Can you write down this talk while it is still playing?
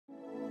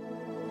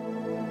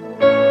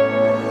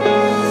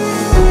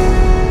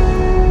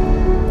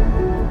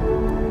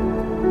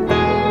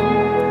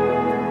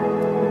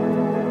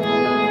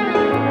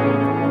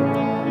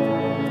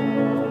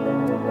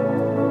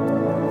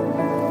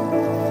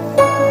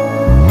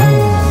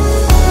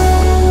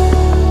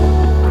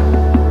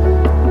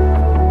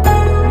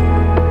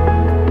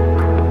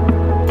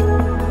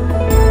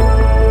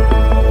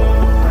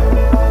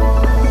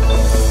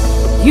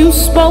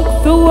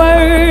spoke the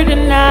word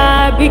and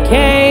I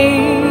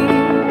became,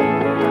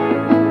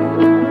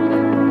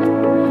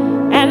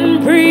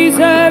 and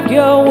preserved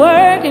your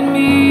word in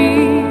me.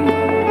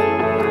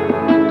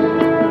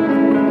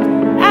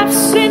 I've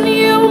seen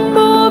you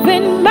move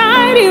in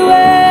mighty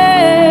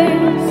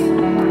ways,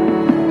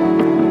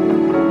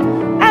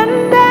 and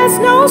there's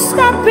no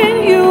stopping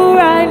you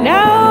right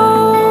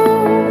now.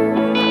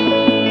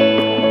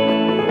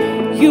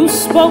 You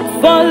spoke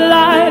for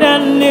light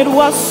and it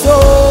was so,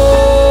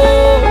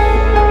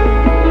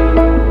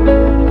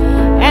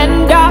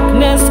 and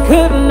darkness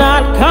could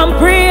not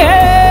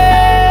comprehend.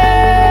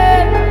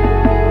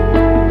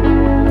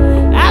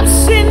 I've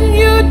seen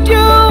you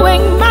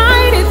doing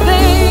mighty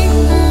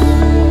things,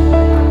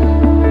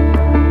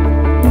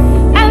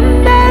 and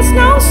there's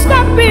no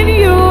stopping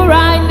you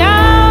right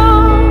now.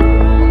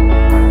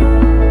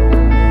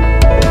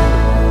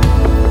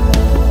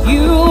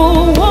 You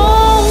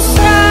won't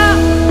stop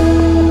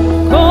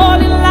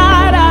calling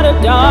light out of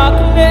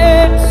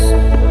darkness.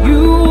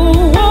 You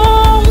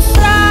won't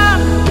stop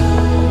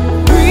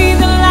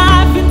breathing life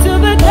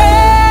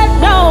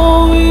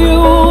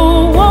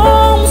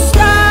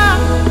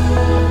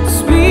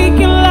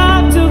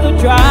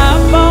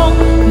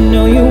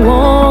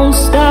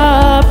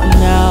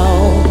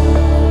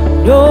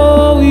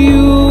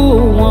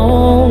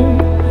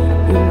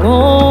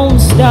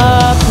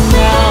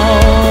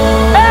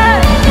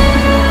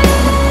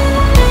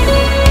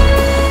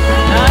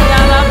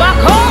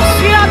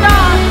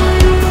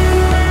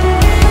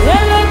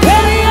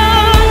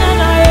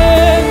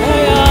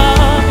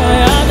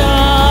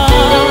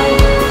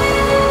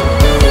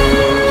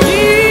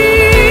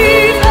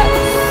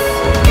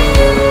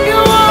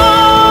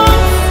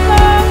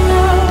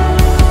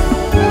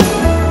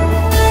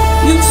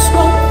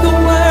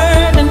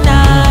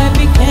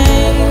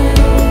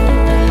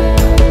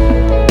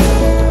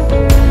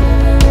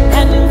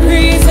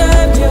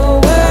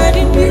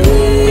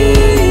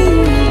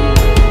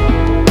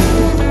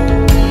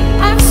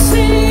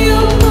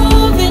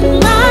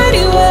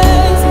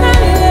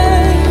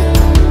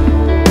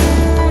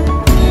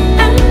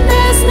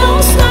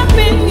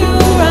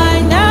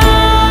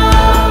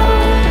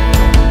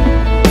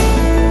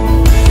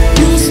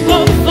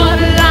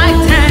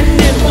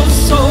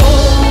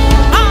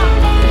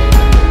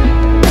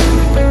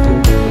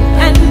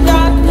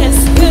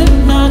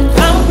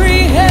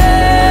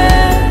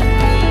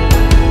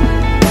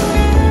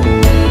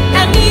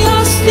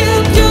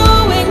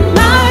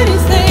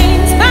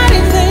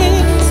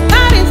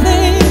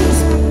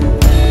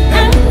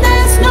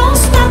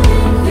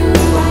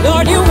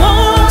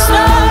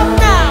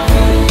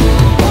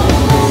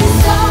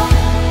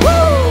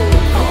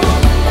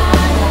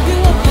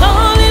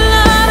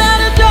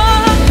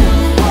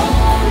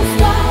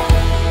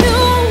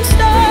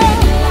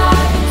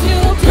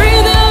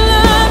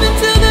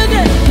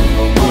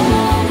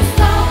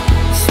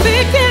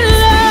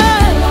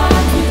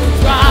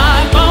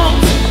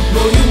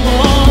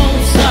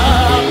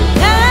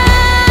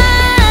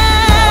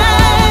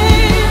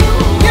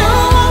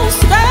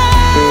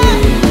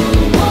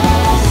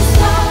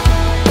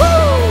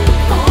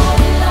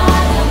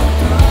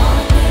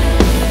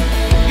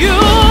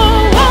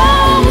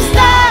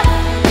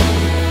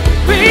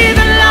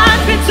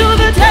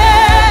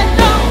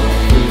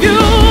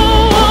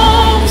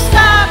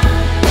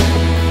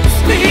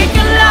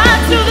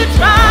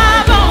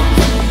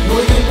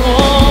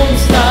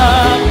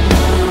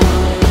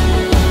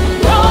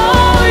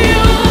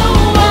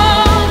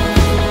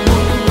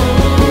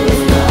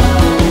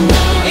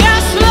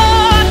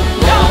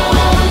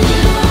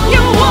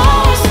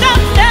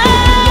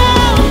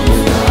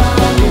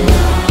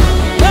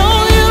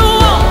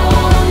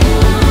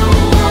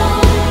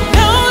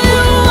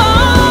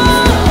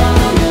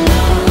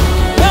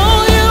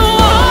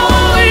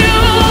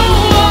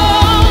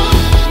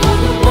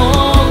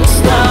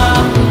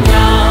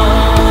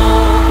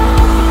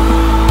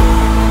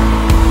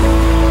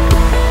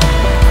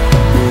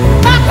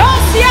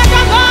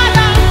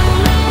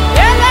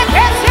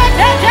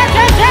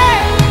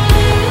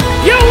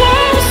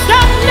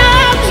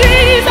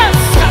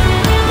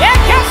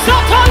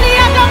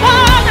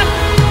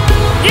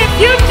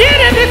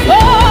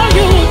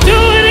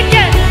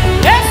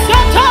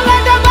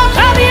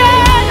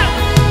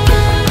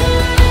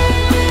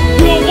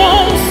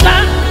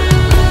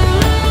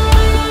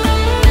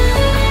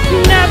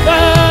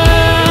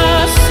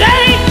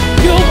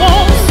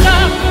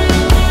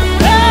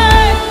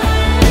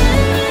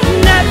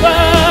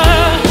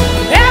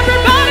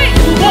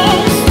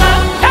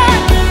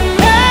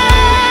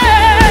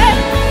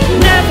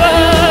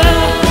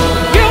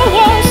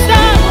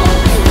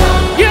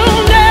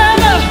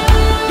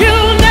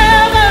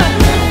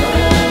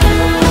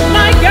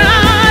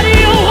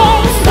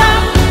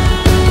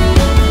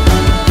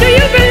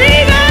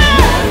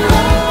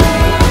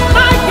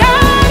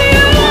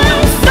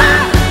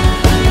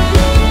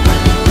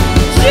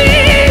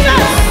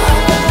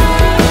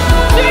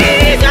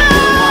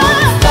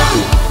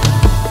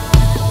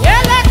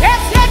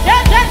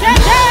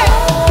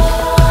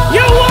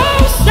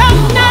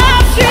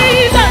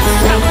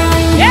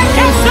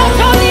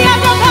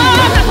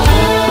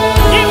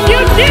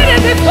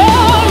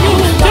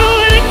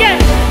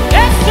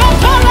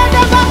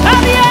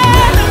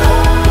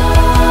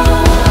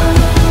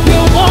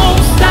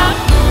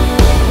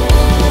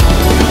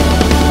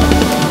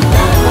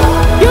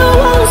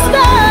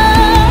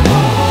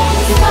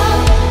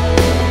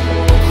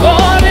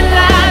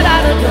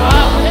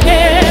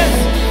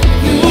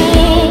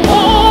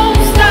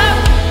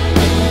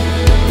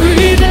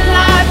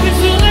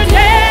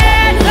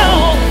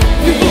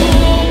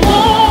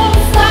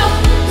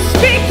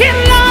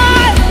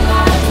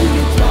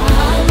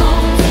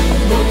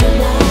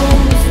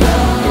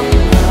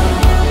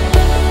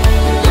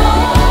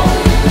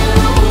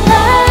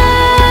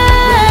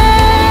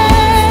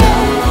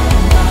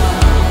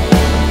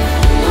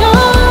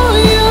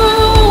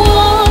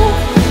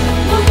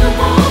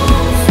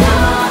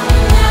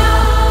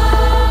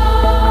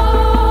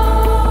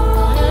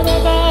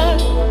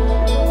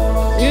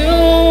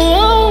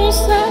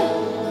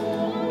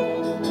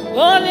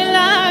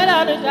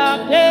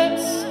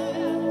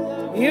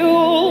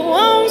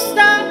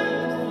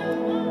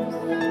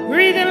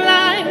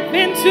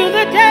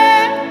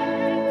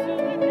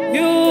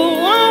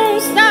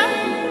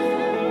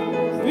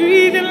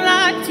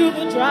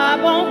dry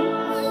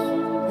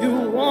bones, you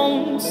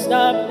won't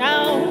stop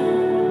now.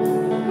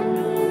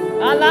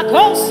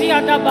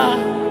 Alakosiadaba,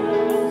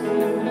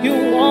 you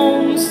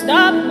won't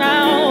stop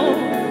now.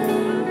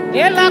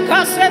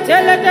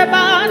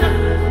 Elakaseteledebana,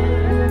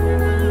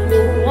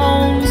 you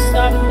won't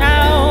stop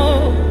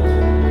now.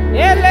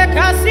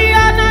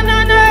 Elekasia